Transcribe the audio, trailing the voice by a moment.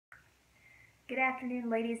Good afternoon,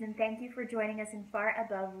 ladies, and thank you for joining us in Far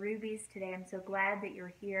Above Rubies today. I'm so glad that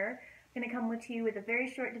you're here. I'm going to come with you with a very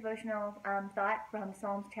short devotional thought from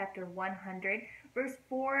Psalms chapter 100. Verse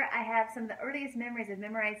 4, I have some of the earliest memories of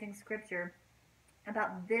memorizing scripture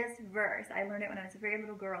about this verse. I learned it when I was a very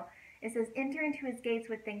little girl. It says, "Enter into his gates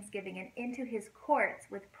with thanksgiving and into his courts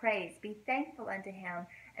with praise. Be thankful unto him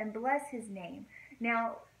and bless his name."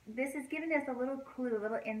 Now, this is giving us a little clue, a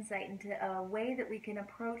little insight into a way that we can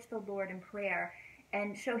approach the Lord in prayer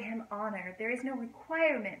and show him honor. There is no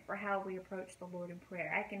requirement for how we approach the Lord in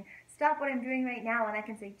prayer. I can stop what I'm doing right now and I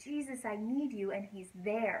can say, "Jesus, I need you," and he's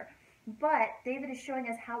there. But David is showing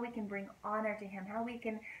us how we can bring honor to him, how we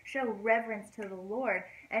can show reverence to the Lord.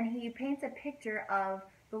 And he paints a picture of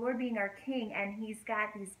the Lord being our king, and he's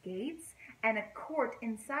got these gates and a court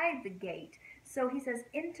inside the gate. So he says,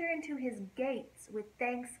 enter into his gates with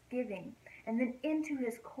thanksgiving, and then into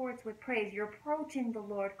his courts with praise. You're approaching the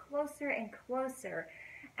Lord closer and closer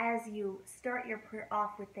as you start your prayer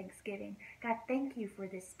off with thanksgiving. God, thank you for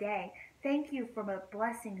this day. Thank you for the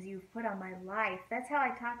blessings you've put on my life. That's how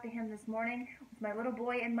I talked to him this morning with my little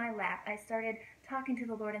boy in my lap. I started talking to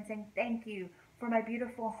the Lord and saying, thank you for my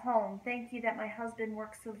beautiful home. Thank you that my husband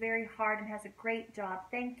works so very hard and has a great job.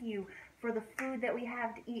 Thank you for the food that we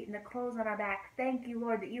have to eat and the clothes on our back. Thank you,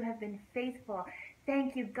 Lord, that you have been faithful.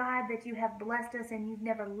 Thank you, God, that you have blessed us and you've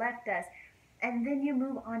never left us. And then you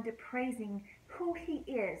move on to praising who he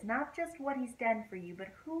is, not just what he's done for you, but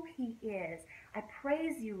who he is. I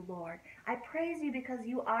praise you, Lord. I praise you because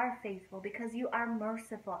you are faithful, because you are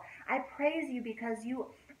merciful. I praise you because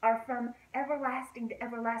you are from everlasting to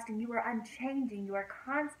everlasting. You are unchanging. You are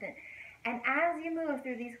constant. And as you move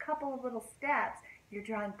through these couple of little steps, you're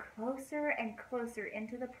drawn closer and closer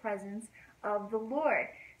into the presence of the Lord.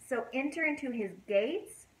 So enter into his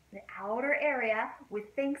gates, the outer area,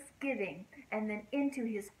 with thanksgiving, and then into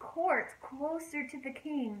his courts, closer to the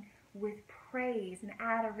king, with praise and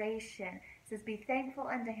adoration. It says, be thankful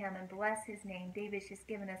unto him and bless his name. David's just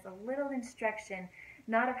given us a little instruction,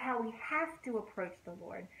 not of how we have to approach the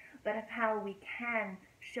Lord, but of how we can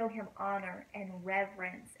show him honor and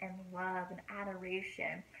reverence and love and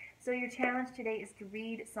adoration. So your challenge today is to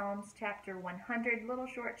read Psalms chapter 100, little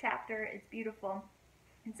short chapter. It's beautiful.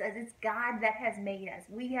 It says it's God that has made us.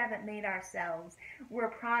 We haven't made ourselves. We're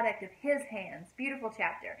a product of his hands. Beautiful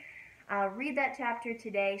chapter. Read that chapter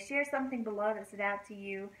today. Share something below that stood out to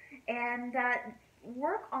you. And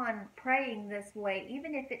work on praying this way,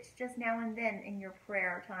 even if it's just now and then in your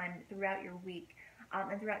prayer time throughout your week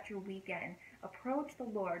and throughout your weekend. Approach the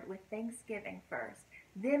Lord with thanksgiving first,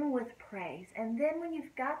 then with praise. And then when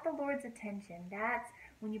you've got the Lord's attention, that's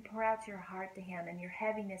when you pour out your heart to him and your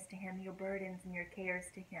heaviness to him, your burdens and your cares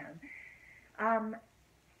to him.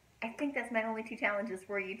 I think that's my only two challenges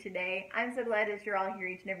for you today. I'm so glad that you're all here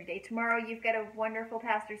each and every day. Tomorrow you've got a wonderful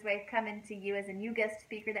pastor's wife coming to you as a new guest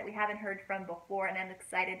speaker that we haven't heard from before, and I'm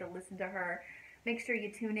excited to listen to her. Make sure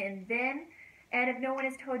you tune in then. And if no one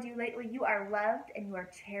has told you lately, you are loved and you are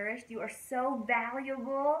cherished. You are so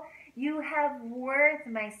valuable. You have worth,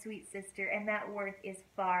 my sweet sister, and that worth is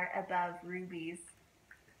far above rubies.